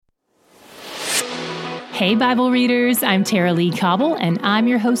Hey, Bible readers, I'm Tara Lee Cobble, and I'm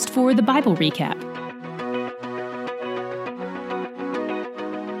your host for the Bible Recap.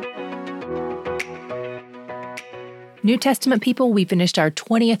 New Testament people, we finished our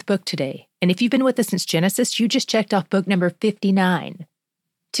 20th book today, and if you've been with us since Genesis, you just checked off book number 59.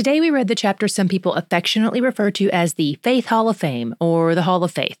 Today we read the chapter some people affectionately refer to as the Faith Hall of Fame, or the Hall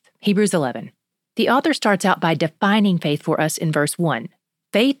of Faith, Hebrews 11. The author starts out by defining faith for us in verse 1.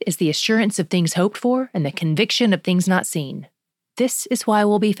 Faith is the assurance of things hoped for and the conviction of things not seen. This is why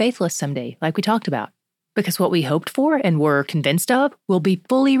we'll be faithless someday, like we talked about, because what we hoped for and were convinced of will be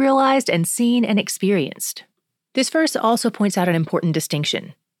fully realized and seen and experienced. This verse also points out an important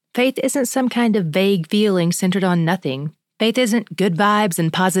distinction. Faith isn't some kind of vague feeling centered on nothing. Faith isn't good vibes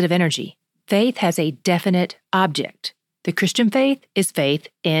and positive energy. Faith has a definite object. The Christian faith is faith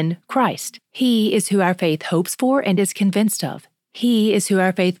in Christ. He is who our faith hopes for and is convinced of. He is who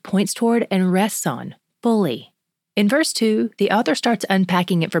our faith points toward and rests on, fully. In verse 2, the author starts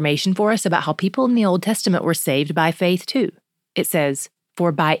unpacking information for us about how people in the Old Testament were saved by faith too. It says,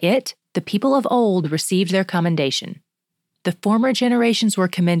 "For by it the people of old received their commendation. The former generations were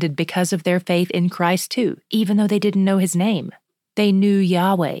commended because of their faith in Christ too, even though they didn't know his name. They knew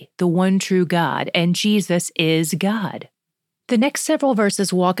Yahweh, the one true God, and Jesus is God." The next several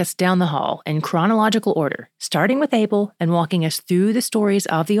verses walk us down the hall in chronological order, starting with Abel and walking us through the stories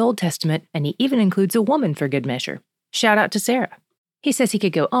of the Old Testament, and he even includes a woman for good measure. Shout out to Sarah. He says he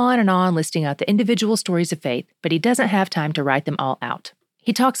could go on and on listing out the individual stories of faith, but he doesn't have time to write them all out.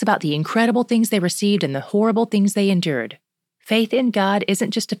 He talks about the incredible things they received and the horrible things they endured. Faith in God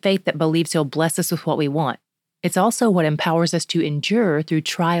isn't just a faith that believes he'll bless us with what we want. It's also what empowers us to endure through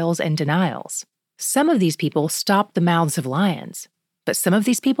trials and denials. Some of these people stopped the mouths of lions, but some of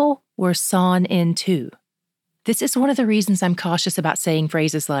these people were sawn in too. This is one of the reasons I'm cautious about saying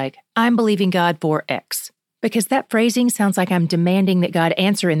phrases like, "I'm believing God for X," because that phrasing sounds like I'm demanding that God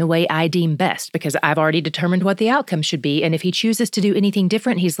answer in the way I deem best because I've already determined what the outcome should be, and if he chooses to do anything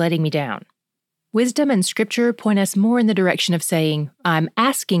different, he's letting me down. Wisdom and scripture point us more in the direction of saying, "I'm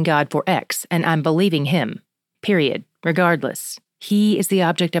asking God for X, and I'm believing him. Period. Regardless. He is the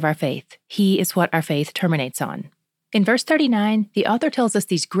object of our faith. He is what our faith terminates on." In verse 39, the author tells us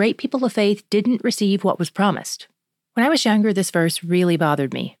these great people of faith didn't receive what was promised. When I was younger, this verse really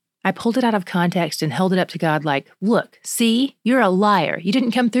bothered me. I pulled it out of context and held it up to God like, "Look, see, you're a liar. You didn't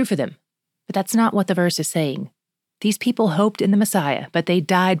come through for them." But that's not what the verse is saying. These people hoped in the Messiah, but they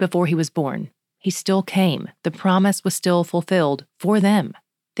died before he was born. He still came. The promise was still fulfilled for them.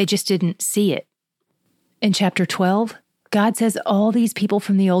 They just didn't see it. In chapter 12, God says all these people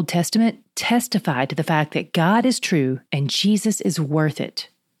from the Old Testament testify to the fact that God is true and Jesus is worth it.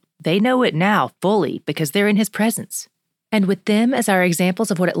 They know it now fully because they're in his presence. And with them as our examples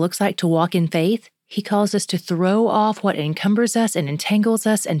of what it looks like to walk in faith, he calls us to throw off what encumbers us and entangles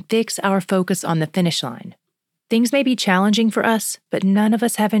us and fix our focus on the finish line. Things may be challenging for us, but none of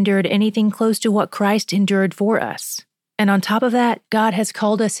us have endured anything close to what Christ endured for us. And on top of that, God has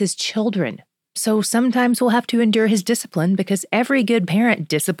called us his children. So sometimes we'll have to endure his discipline because every good parent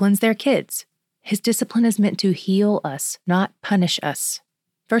disciplines their kids. His discipline is meant to heal us, not punish us.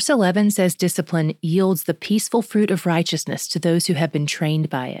 Verse 11 says discipline yields the peaceful fruit of righteousness to those who have been trained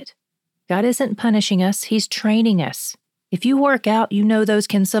by it. God isn't punishing us, he's training us. If you work out, you know those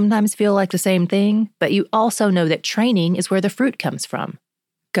can sometimes feel like the same thing, but you also know that training is where the fruit comes from.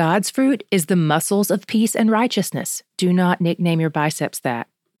 God's fruit is the muscles of peace and righteousness. Do not nickname your biceps that.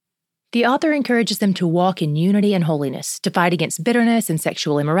 The author encourages them to walk in unity and holiness, to fight against bitterness and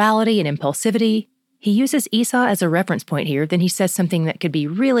sexual immorality and impulsivity. He uses Esau as a reference point here, then he says something that could be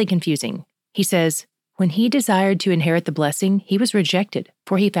really confusing. He says, "When he desired to inherit the blessing, he was rejected,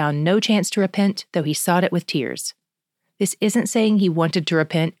 for he found no chance to repent, though he sought it with tears." This isn't saying he wanted to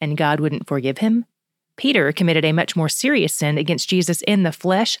repent and God wouldn't forgive him. Peter committed a much more serious sin against Jesus in the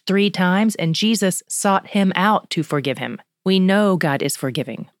flesh 3 times, and Jesus sought him out to forgive him. We know God is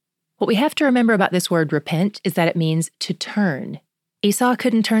forgiving. What we have to remember about this word repent is that it means to turn. Esau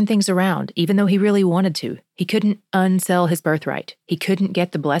couldn't turn things around, even though he really wanted to. He couldn't unsell his birthright. He couldn't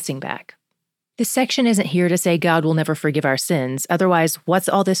get the blessing back. This section isn't here to say God will never forgive our sins. Otherwise, what's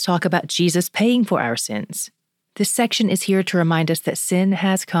all this talk about Jesus paying for our sins? This section is here to remind us that sin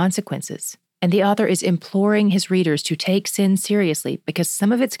has consequences. And the author is imploring his readers to take sin seriously because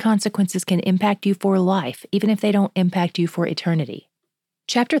some of its consequences can impact you for life, even if they don't impact you for eternity.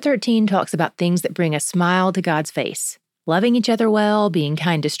 Chapter 13 talks about things that bring a smile to God's face. Loving each other well, being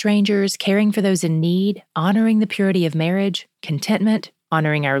kind to strangers, caring for those in need, honoring the purity of marriage, contentment,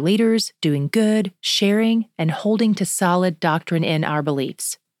 honoring our leaders, doing good, sharing, and holding to solid doctrine in our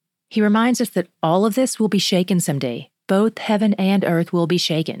beliefs. He reminds us that all of this will be shaken someday. Both heaven and earth will be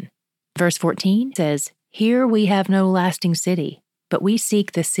shaken. Verse 14 says, "Here we have no lasting city, but we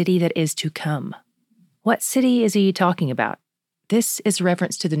seek the city that is to come." What city is he talking about? This is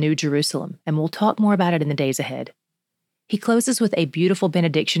reference to the New Jerusalem, and we'll talk more about it in the days ahead. He closes with a beautiful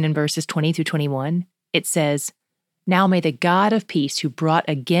benediction in verses 20 through 21. It says, "Now may the God of peace, who brought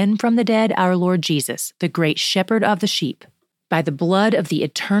again from the dead our Lord Jesus, the great shepherd of the sheep, by the blood of the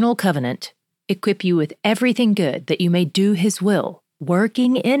eternal covenant, equip you with everything good that you may do his will,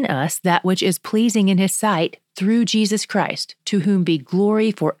 working in us that which is pleasing in his sight, through Jesus Christ, to whom be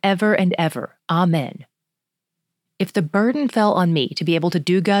glory forever and ever. Amen." If the burden fell on me to be able to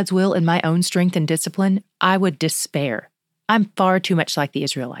do God's will in my own strength and discipline, I would despair. I'm far too much like the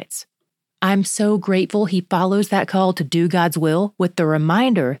Israelites. I'm so grateful he follows that call to do God's will with the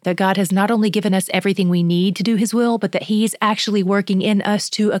reminder that God has not only given us everything we need to do his will, but that he's actually working in us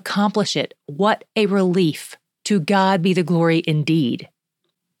to accomplish it. What a relief. To God be the glory indeed.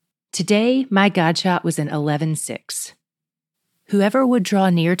 Today, my God shot was in 11:6. Whoever would draw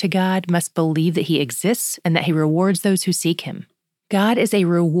near to God must believe that he exists and that he rewards those who seek him. God is a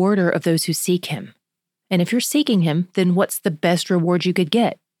rewarder of those who seek him. And if you're seeking him, then what's the best reward you could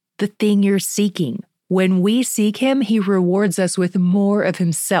get? The thing you're seeking. When we seek him, he rewards us with more of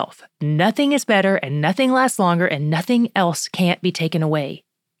himself. Nothing is better and nothing lasts longer and nothing else can't be taken away.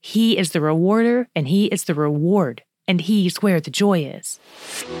 He is the rewarder and he is the reward, and he's where the joy is.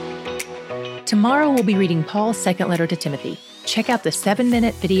 Tomorrow we'll be reading Paul's second letter to Timothy. Check out the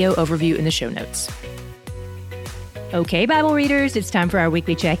 7-minute video overview in the show notes. Okay, Bible readers, it's time for our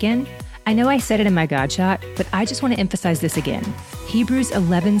weekly check-in. I know I said it in my God shot, but I just want to emphasize this again. Hebrews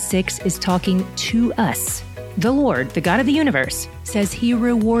 11:6 is talking to us. The Lord, the God of the universe, says he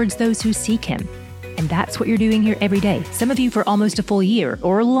rewards those who seek him. And that's what you're doing here every day. Some of you for almost a full year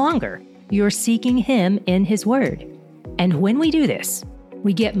or longer. You're seeking him in his word. And when we do this,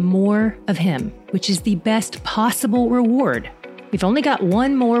 we get more of him, which is the best possible reward. We've only got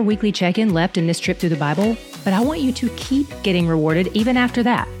one more weekly check-in left in this trip through the Bible, but I want you to keep getting rewarded even after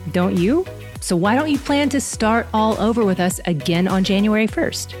that, don't you? So why don't you plan to start all over with us again on January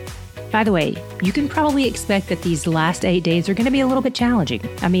 1st? By the way, you can probably expect that these last 8 days are going to be a little bit challenging.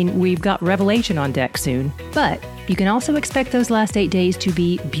 I mean, we've got Revelation on deck soon, but you can also expect those last 8 days to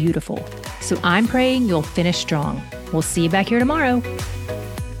be beautiful. So I'm praying you'll finish strong. We'll see you back here tomorrow.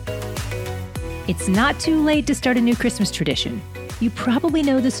 It's not too late to start a new Christmas tradition. You probably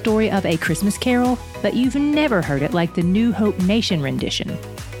know the story of A Christmas Carol, but you've never heard it like the New Hope Nation rendition.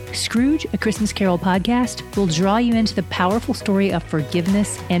 Scrooge, A Christmas Carol podcast, will draw you into the powerful story of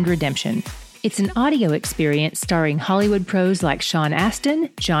forgiveness and redemption. It's an audio experience starring Hollywood pros like Sean Astin,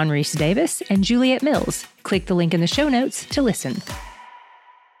 John Rhys Davis, and Juliet Mills. Click the link in the show notes to listen.